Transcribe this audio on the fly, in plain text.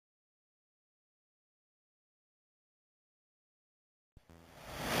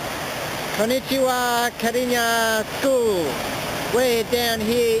Konnichiwa, Carinya School. We're down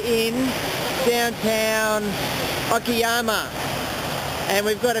here in downtown Okayama, and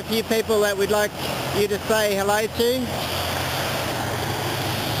we've got a few people that we'd like you to say hello to.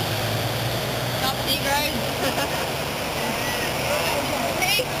 Stop Negroes.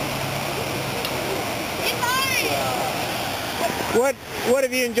 What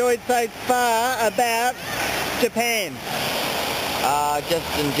have you enjoyed so far about Japan?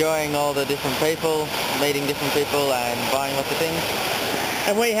 Just enjoying all the different people, meeting different people and buying lots of things.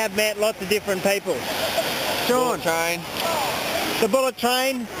 And we have met lots of different people. Sean? Bullet train. The bullet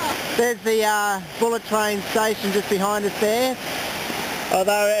train. There's the bullet train station just behind us there.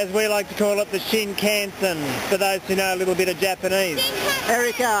 Although, as we like to call it, the Shinkansen, for those who know a little bit of Japanese.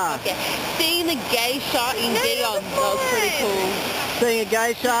 Erica? Okay. Seeing the geisha in Dion, that was pretty cool. Seeing a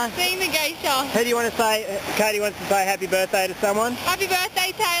geisha? Seeing the geisha. Who do you want to say? Katie wants to say happy birthday to someone. Happy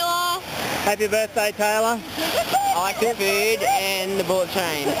birthday, Taylor. Happy birthday, Taylor. I like the food and the bullet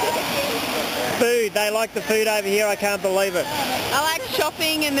train. Food. They like the food over here. I can't believe it. I like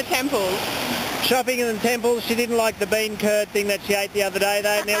shopping in the temples. Shopping in the temples. She didn't like the bean curd thing that she ate the other day.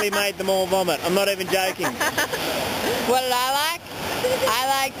 They nearly made them all vomit. I'm not even joking. What did I like?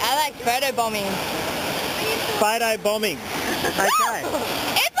 I like photo bombing. Photo bombing. Okay.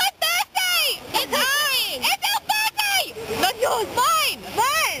 It's my birthday! It's mine! It's our birthday! Not yours, mine!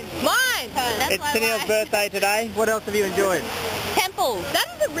 Mine! It's Tennille's birthday today. What else have you enjoyed? Temples. That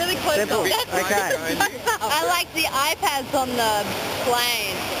is a really close Temples. one. Okay. I like the iPads on the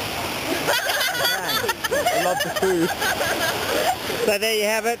plane. I love the food. So there you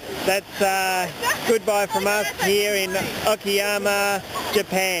have it. That's goodbye from us here in Okayama,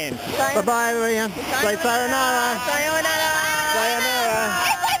 Japan. Bye-bye, everyone. Say sayonara. Sayonara. Sayonara.